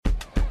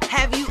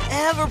Have you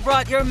ever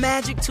brought your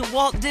magic to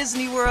Walt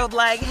Disney World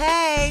like,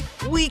 hey,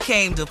 we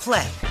came to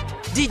play?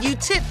 Did you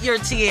tip your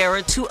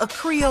tiara to a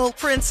Creole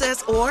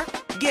princess or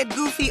get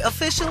goofy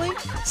officially?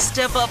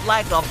 Step up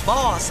like a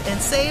boss and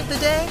save the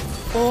day?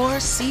 Or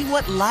see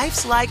what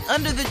life's like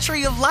under the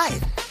tree of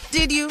life?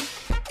 Did you?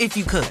 If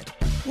you could.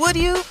 Would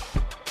you?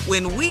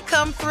 When we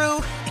come through,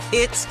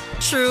 it's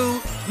true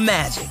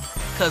magic.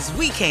 'Cause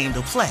we came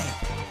to play.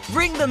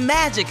 Bring the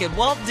magic at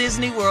Walt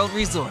Disney World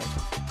Resort.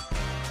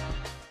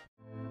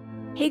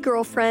 Hey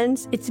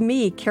girlfriends, it's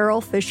me, Carol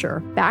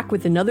Fisher, back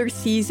with another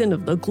season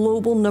of the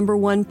global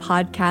 #1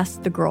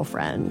 podcast, The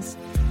Girlfriends.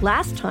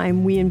 Last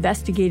time, we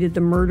investigated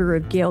the murder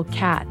of Gail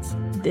Katz.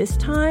 This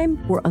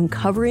time, we're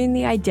uncovering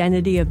the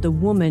identity of the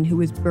woman who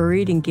was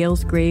buried in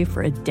Gail's grave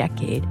for a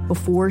decade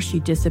before she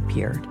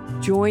disappeared.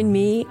 Join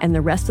me and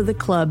the rest of the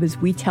club as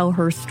we tell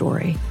her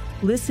story.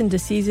 Listen to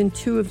Season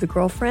 2 of The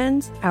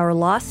Girlfriends, Our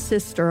Lost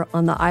Sister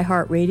on the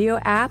iHeartRadio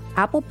app,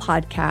 Apple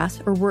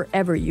Podcasts, or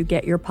wherever you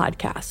get your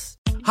podcasts.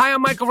 Hi,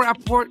 I'm Michael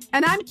Rappaport.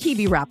 And I'm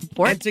Kibi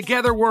Rappaport. And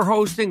together we're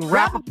hosting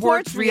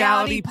Rappaport's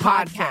Reality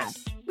Podcast.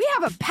 We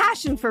have a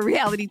passion for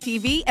reality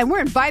TV, and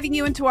we're inviting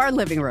you into our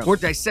living room. We're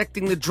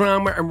dissecting the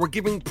drama, and we're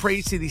giving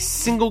praise to the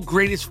single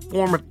greatest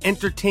form of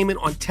entertainment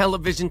on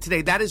television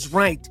today. That is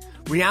right.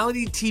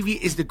 Reality TV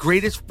is the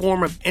greatest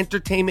form of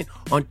entertainment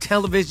on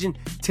television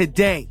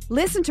today.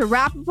 Listen to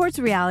Rappaport's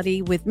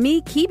Reality with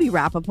me, Kibi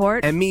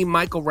Rappaport. And me,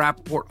 Michael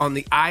Rappaport, on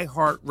the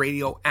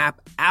iHeartRadio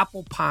app,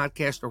 Apple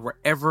Podcast, or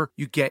wherever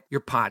you get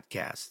your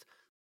podcast.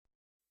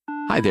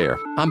 Hi there,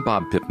 I'm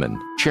Bob Pittman,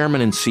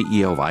 Chairman and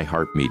CEO of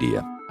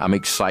iHeartMedia. I'm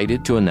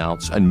excited to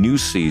announce a new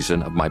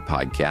season of my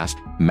podcast,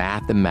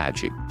 Math and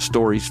Magic,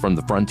 Stories from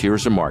the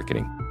Frontiers of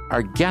Marketing.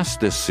 Our guests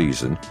this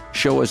season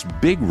show us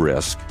big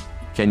risk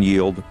can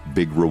yield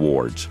big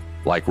rewards,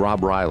 like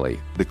Rob Riley,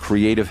 the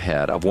creative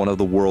head of one of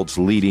the world's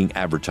leading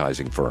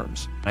advertising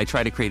firms. I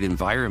try to create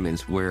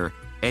environments where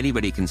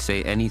anybody can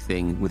say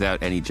anything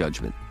without any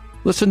judgment.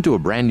 Listen to a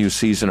brand new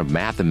season of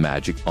Math and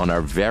Magic on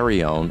our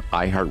very own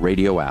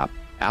iHeartRadio app,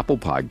 Apple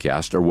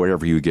Podcast, or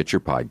wherever you get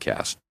your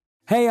podcast.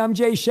 Hey, I'm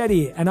Jay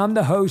Shetty, and I'm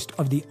the host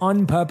of the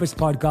On Purpose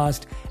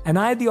podcast, and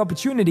I had the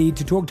opportunity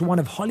to talk to one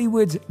of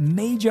Hollywood's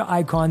major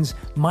icons,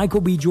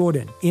 Michael B.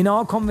 Jordan. In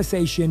our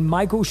conversation,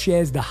 Michael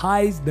shares the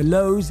highs, the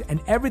lows,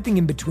 and everything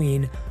in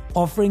between,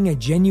 offering a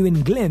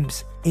genuine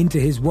glimpse into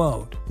his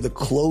world. The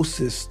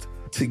closest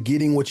to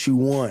getting what you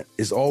want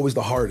is always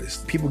the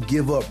hardest. People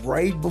give up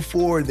right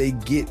before they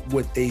get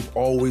what they've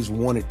always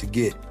wanted to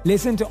get.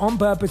 Listen to On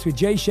Purpose with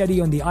Jay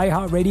Shetty on the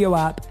iHeartRadio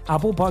app,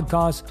 Apple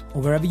Podcasts,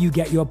 or wherever you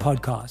get your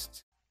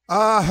podcasts.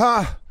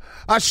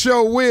 I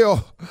sure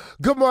will.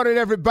 Good morning,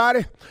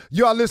 everybody.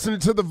 You are listening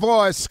to The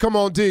Voice. Come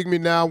on, dig me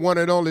now. One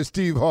and only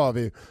Steve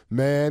Harvey.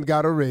 Man,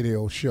 got a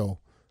radio show.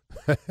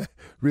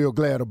 Real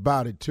glad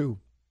about it, too.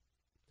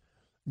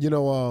 You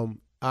know,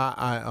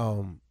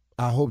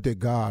 I hope that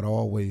God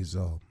always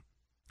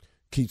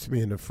keeps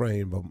me in the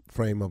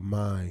frame of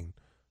mind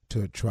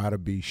to try to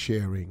be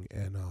sharing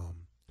and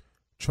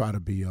try to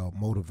be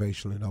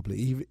motivational and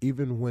uplifting,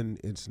 even when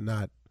it's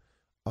not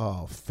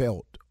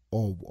felt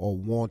or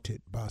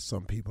wanted by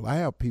some people. I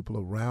have people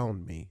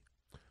around me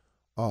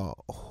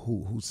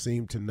who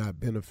seem to not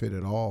benefit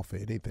at all for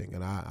anything,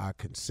 and I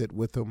can sit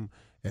with them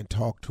and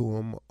talk to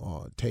them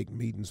or take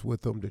meetings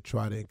with them to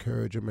try to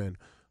encourage them, and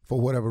for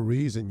whatever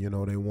reason, you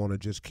know, they want to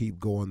just keep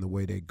going the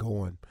way they're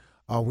going.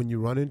 When you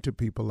run into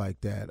people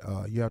like that,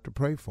 you have to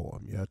pray for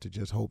them. You have to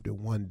just hope that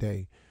one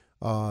day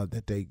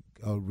that they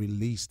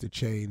release the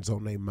chains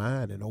on their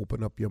mind and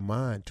open up your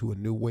mind to a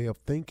new way of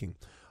thinking.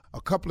 A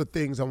couple of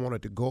things I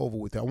wanted to go over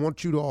with you. I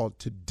want you to all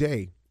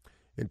today,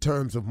 in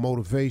terms of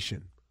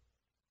motivation,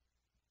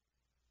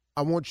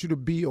 I want you to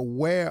be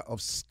aware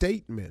of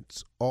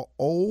statements or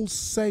old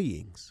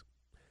sayings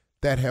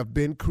that have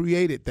been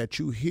created that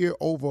you hear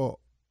over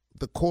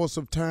the course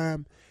of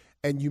time,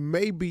 and you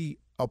may be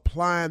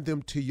applying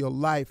them to your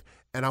life,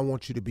 and I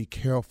want you to be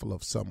careful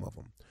of some of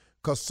them.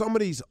 Because some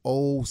of these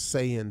old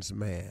sayings,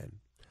 man,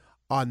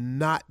 are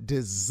not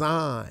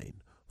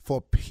designed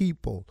for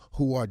people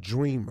who are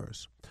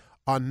dreamers,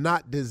 are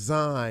not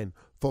designed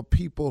for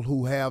people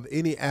who have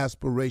any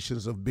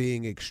aspirations of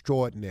being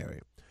extraordinary.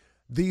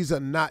 These are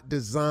not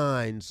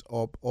designs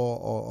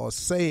or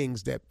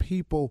sayings that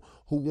people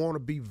who want to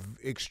be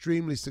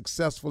extremely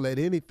successful at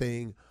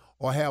anything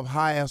or have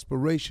high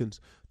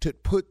aspirations to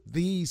put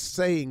these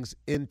sayings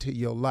into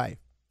your life.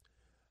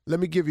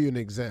 Let me give you an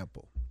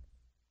example.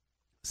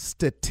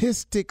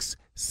 Statistics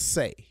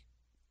say.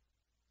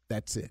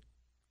 That's it.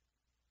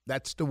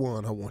 That's the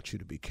one I want you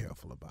to be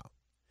careful about.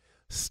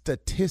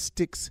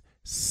 Statistics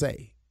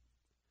say.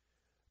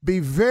 Be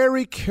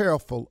very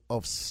careful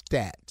of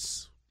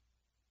stats.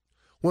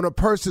 When a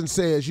person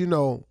says, you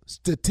know,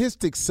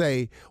 statistics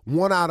say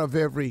 1 out of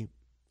every,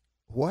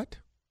 what?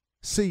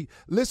 See,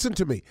 listen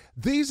to me.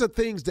 These are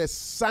things that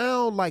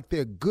sound like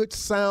they're good,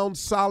 sound,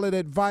 solid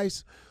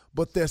advice,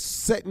 but they're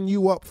setting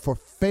you up for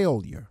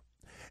failure.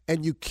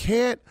 and you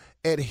can't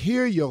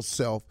adhere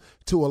yourself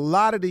to a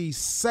lot of these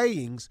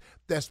sayings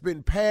that's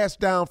been passed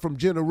down from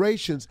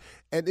generations,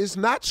 and it's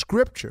not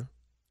scripture.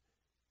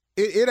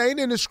 It ain't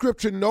in the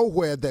scripture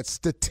nowhere that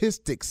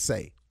statistics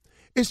say.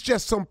 It's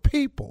just some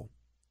people.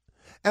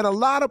 And a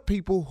lot of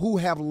people who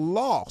have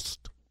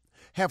lost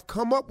have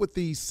come up with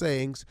these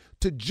sayings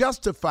to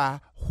justify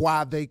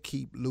why they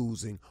keep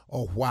losing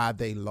or why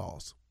they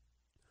lost.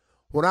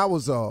 When I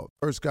was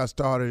first got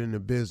started in the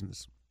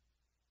business,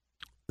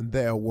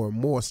 there were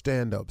more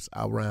stand-ups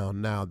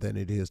around now than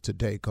it is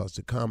today, because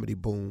the comedy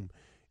boom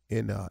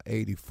in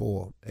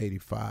 84,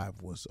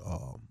 85 was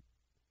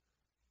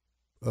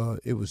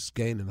it was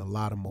gaining a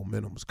lot of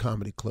momentum. It was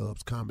comedy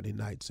clubs, comedy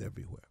nights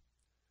everywhere.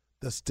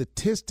 The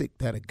statistic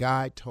that a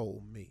guy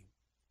told me,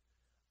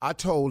 I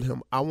told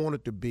him I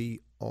wanted to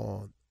be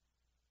on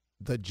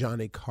the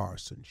Johnny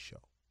Carson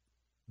show,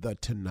 the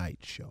Tonight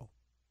Show.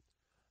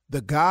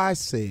 The guy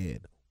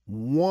said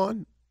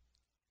 1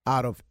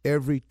 out of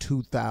every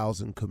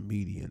 2,000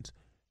 comedians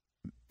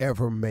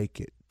ever make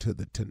it to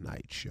the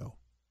Tonight Show.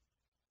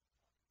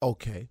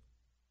 Okay.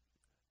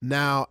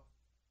 Now,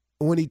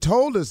 when he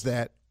told us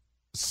that,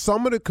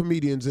 some of the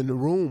comedians in the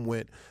room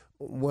went,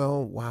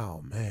 well,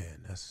 wow,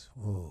 man, that's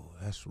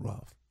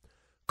rough.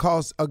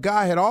 Because a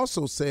guy had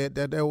also said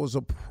that there was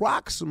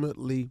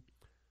approximately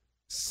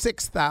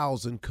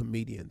 6,000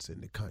 comedians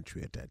in the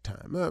country at that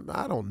time.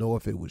 I don't know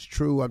if it was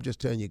true. I'm just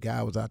telling you,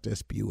 guy was out there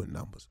spewing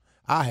numbers.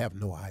 I have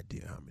no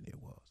idea how many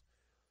it was.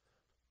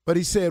 But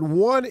he said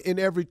 1 in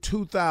every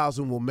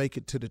 2,000 will make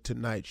it to the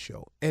Tonight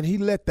Show. And he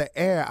let the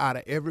air out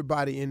of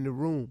everybody in the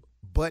room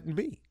but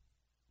me.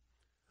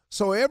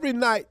 So every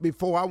night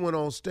before I went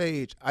on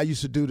stage, I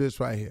used to do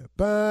this right here.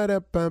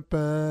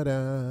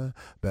 Ba-da-ba-ba-da,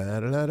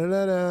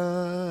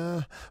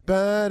 ba-da-da-da-da,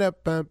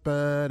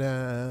 ba-da-ba-ba-da,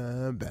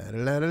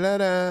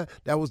 ba-da-da-da-da.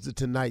 That was the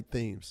Tonight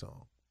theme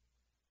song.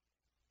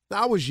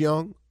 Now, I was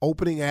young,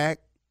 opening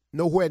act,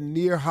 nowhere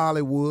near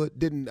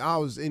Hollywood. I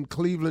was in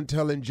Cleveland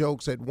telling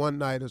jokes at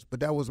one-nighters,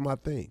 but that was my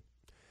thing.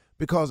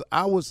 Because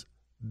I was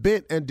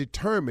bent and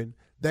determined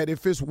that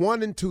if it's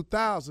 1 in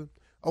 2,000,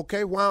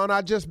 okay, why don't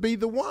I just be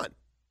the one?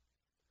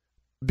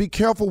 Be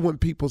careful when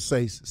people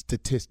say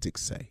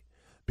statistics say,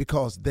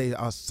 because they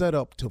are set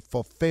up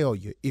for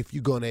failure if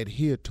you're going to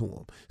adhere to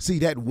them. See,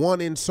 that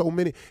 1 in so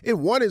many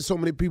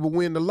people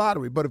win the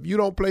lottery, but if you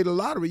don't play the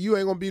lottery, you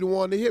ain't going to be the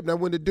one to hit. Now,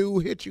 when the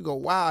dude hit, you go,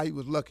 wow, he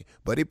was lucky,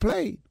 but he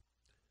played.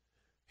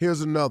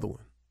 Here's another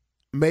one.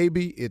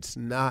 Maybe it's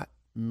not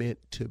meant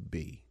to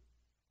be.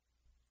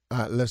 All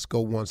right, let's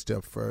go one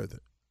step further.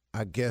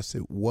 I guess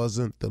it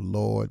wasn't the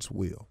Lord's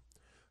will.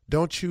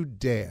 Don't you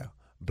dare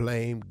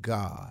blame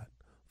God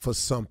for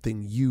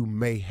something you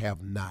may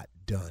have not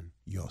done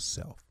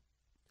yourself.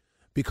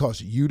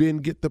 Because you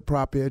didn't get the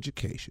proper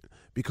education,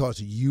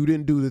 because you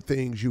didn't do the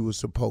things you were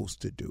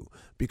supposed to do,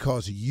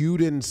 because you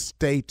didn't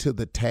stay to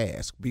the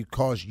task,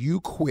 because you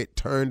quit,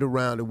 turned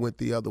around, and went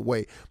the other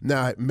way.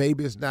 Now,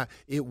 maybe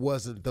it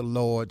wasn't the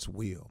Lord's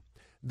will.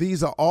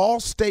 These are all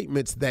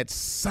statements that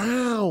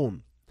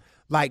sound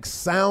like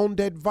sound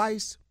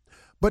advice,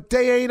 but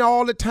they ain't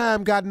all the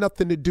time got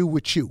nothing to do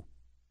with you.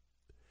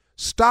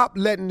 Stop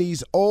letting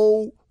these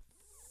old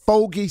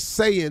fogey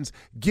sayings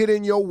get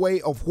in your way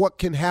of what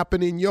can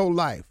happen in your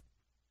life.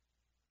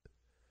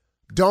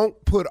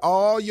 Don't put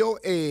all your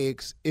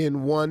eggs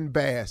in one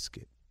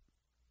basket.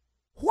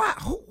 Why?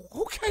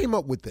 Who came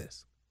up with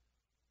this?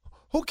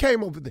 Who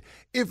came up with this?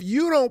 If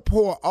you don't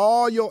pour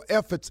all your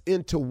efforts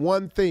into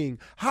one thing,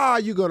 how are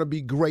you going to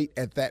be great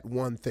at that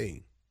one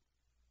thing?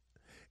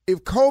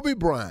 If Kobe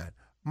Bryant,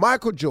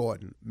 Michael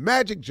Jordan,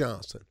 Magic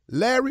Johnson,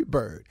 Larry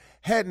Bird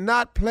had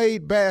not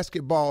played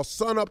basketball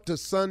sun up to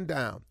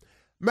sundown,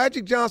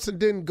 Magic Johnson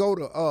didn't go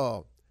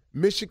to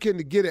Michigan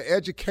to get an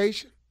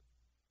education.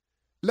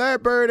 Larry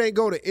Bird ain't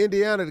go to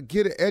Indiana to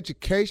get an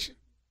education.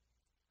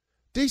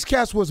 These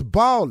cats was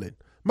balling.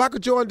 Michael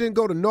Jordan didn't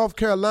go to North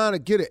Carolina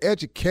to get an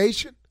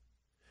education.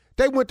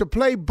 They went to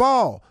play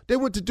ball. They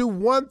went to do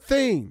one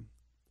thing.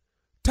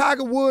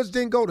 Tiger Woods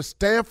didn't go to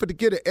Stanford to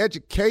get an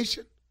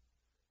education.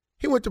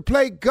 He went to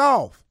play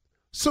golf.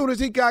 Soon as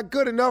he got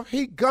good enough,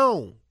 he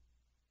gone.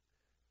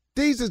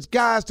 These is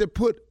guys that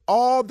put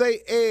all their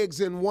eggs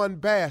in one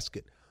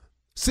basket.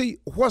 See,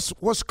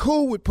 what's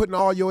cool with putting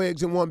all your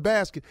eggs in one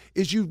basket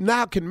is you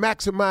now can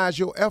maximize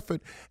your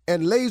effort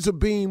and laser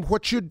beam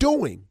what you're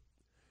doing.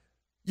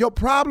 Your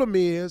problem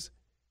is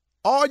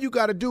all you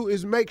got to do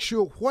is make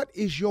sure what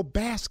is your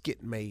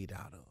basket made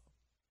out of.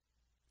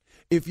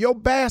 If your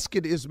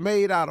basket is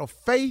made out of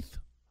faith,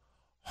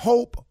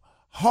 hope,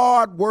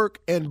 hard work,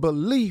 and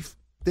belief,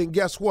 then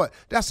guess what?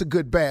 That's a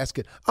good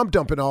basket. I'm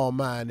dumping all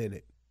mine in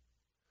it.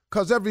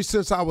 Because ever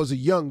since I was a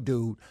young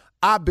dude,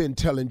 I've been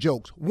telling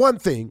jokes. One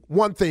thing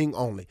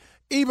only.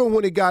 Even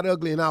when it got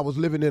ugly and I was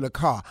living in a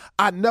car,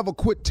 I never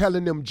quit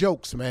telling them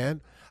jokes,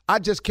 man. I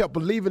just kept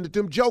believing that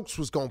them jokes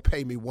was going to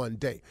pay me one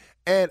day.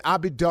 And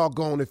I'd be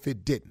doggone if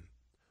it didn't.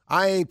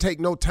 I ain't take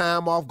no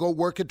time off, go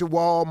work at the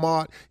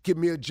Walmart, get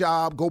me a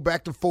job, go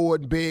back to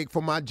Ford and beg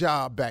for my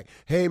job back.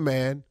 Hey,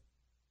 man,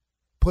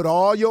 Put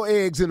all your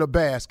eggs in a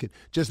basket.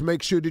 Just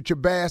make sure that your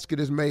basket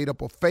is made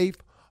up of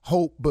faith,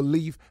 hope,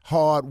 belief,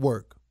 hard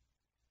work.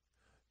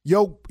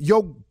 Your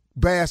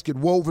basket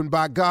woven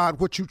by God,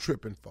 what you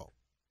tripping for?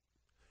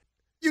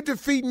 You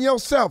defeating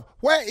yourself.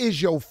 Where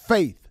is your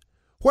faith?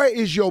 Where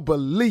is your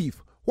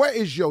belief? Where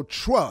is your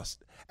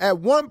trust? At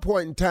one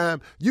point in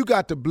time, you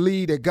got to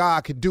believe that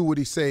God can do what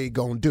he say he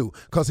gonna do,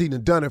 because he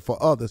done it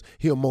for others.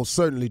 He'll most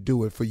certainly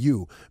do it for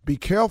you. Be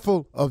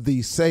careful of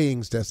these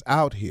sayings that's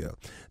out here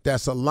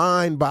that's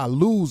aligned by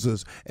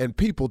losers and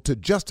people to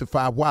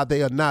justify why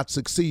they are not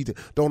succeeding.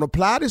 Don't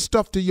apply this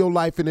stuff to your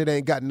life and it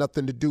ain't got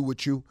nothing to do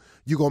with you.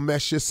 You're gonna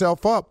mess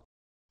yourself up.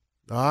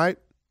 All right?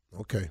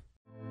 Okay.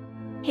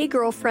 Hey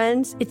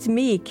girlfriends, it's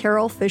me,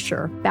 Carol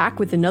Fisher, back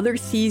with another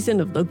season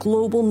of the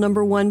global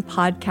 #1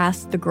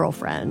 podcast, The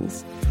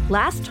Girlfriends.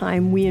 Last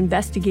time, we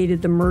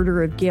investigated the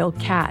murder of Gail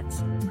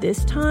Katz.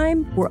 This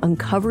time, we're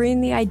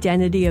uncovering the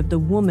identity of the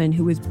woman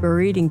who was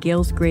buried in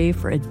Gail's grave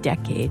for a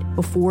decade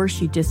before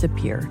she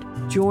disappeared.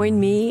 Join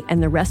me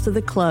and the rest of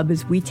the club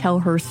as we tell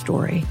her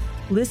story.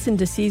 Listen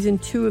to Season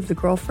 2 of The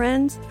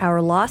Girlfriends,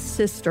 Our Lost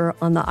Sister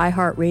on the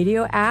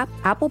iHeartRadio app,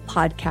 Apple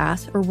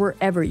Podcasts, or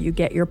wherever you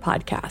get your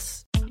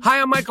podcasts. Hi,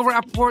 I'm Michael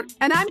Rappaport.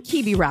 And I'm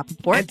Kibi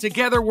Rappaport. And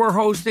together we're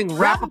hosting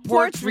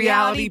Rappaport's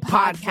Reality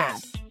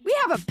Podcast. We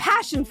have a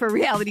passion for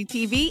reality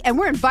TV, and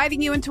we're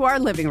inviting you into our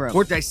living room.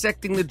 We're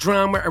dissecting the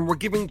drama, and we're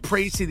giving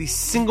praise to the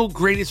single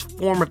greatest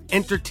form of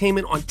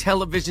entertainment on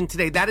television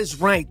today. That is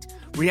right.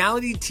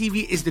 Reality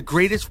TV is the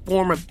greatest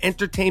form of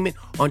entertainment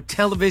on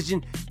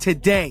television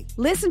today.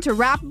 Listen to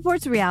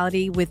Rappaport's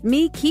Reality with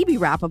me, Kibi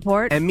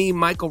Rappaport. And me,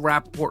 Michael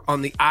Rappaport,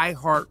 on the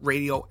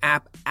iHeartRadio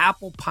app,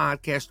 Apple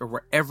Podcast, or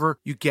wherever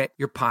you get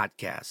your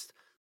podcast.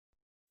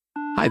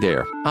 Hi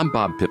there, I'm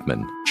Bob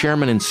Pittman,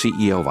 Chairman and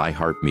CEO of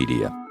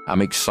iHeartMedia.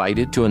 I'm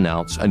excited to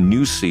announce a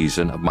new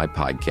season of my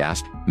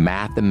podcast,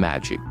 Math and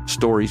Magic,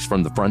 Stories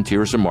from the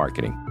Frontiers of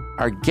Marketing.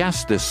 Our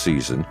guests this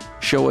season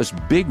show us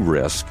big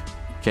risk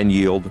can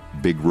yield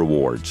big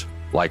rewards,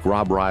 like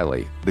Rob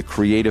Riley, the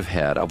creative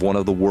head of one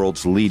of the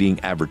world's leading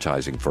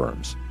advertising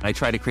firms. I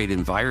try to create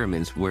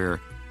environments where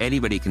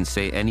anybody can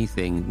say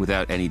anything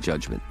without any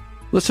judgment.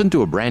 Listen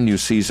to a brand new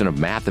season of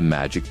Math and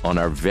Magic on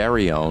our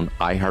very own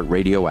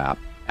iHeartRadio app,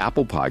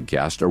 Apple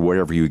Podcast, or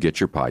wherever you get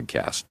your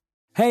podcast.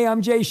 Hey,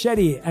 I'm Jay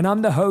Shetty, and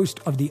I'm the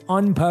host of the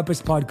On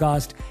Purpose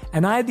podcast,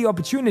 and I had the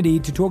opportunity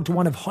to talk to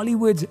one of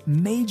Hollywood's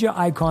major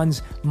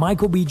icons,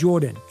 Michael B.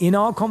 Jordan. In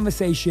our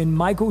conversation,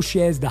 Michael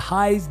shares the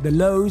highs, the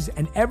lows,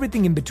 and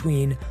everything in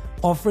between,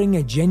 offering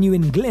a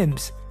genuine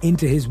glimpse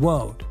into his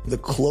world. The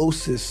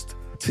closest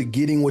to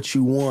getting what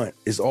you want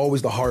is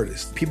always the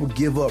hardest. People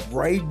give up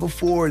right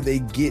before they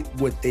get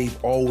what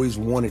they've always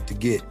wanted to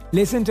get.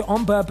 Listen to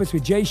On Purpose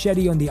with Jay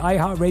Shetty on the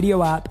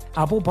iHeartRadio app,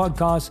 Apple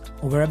Podcasts,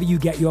 or wherever you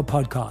get your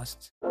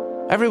podcasts.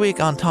 Every week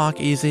on Talk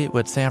Easy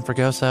with Sam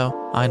Fragoso,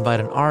 I invite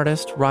an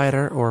artist,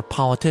 writer, or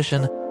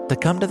politician to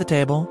come to the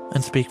table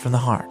and speak from the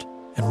heart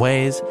in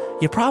ways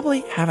you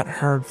probably haven't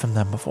heard from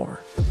them before.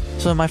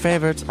 Some of my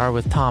favorites are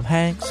with Tom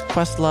Hanks,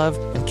 Questlove,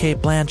 and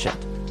Cate Blanchett.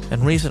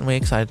 In recent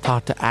weeks, I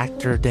talked to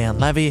actor Dan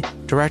Levy,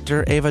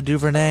 director Ava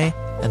DuVernay,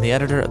 and the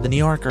editor of The New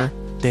Yorker,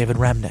 David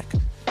Remnick.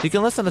 You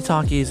can listen to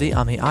Talk Easy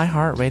on the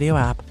iHeartRadio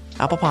app,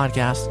 Apple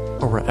Podcasts,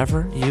 or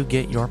wherever you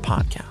get your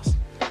podcasts.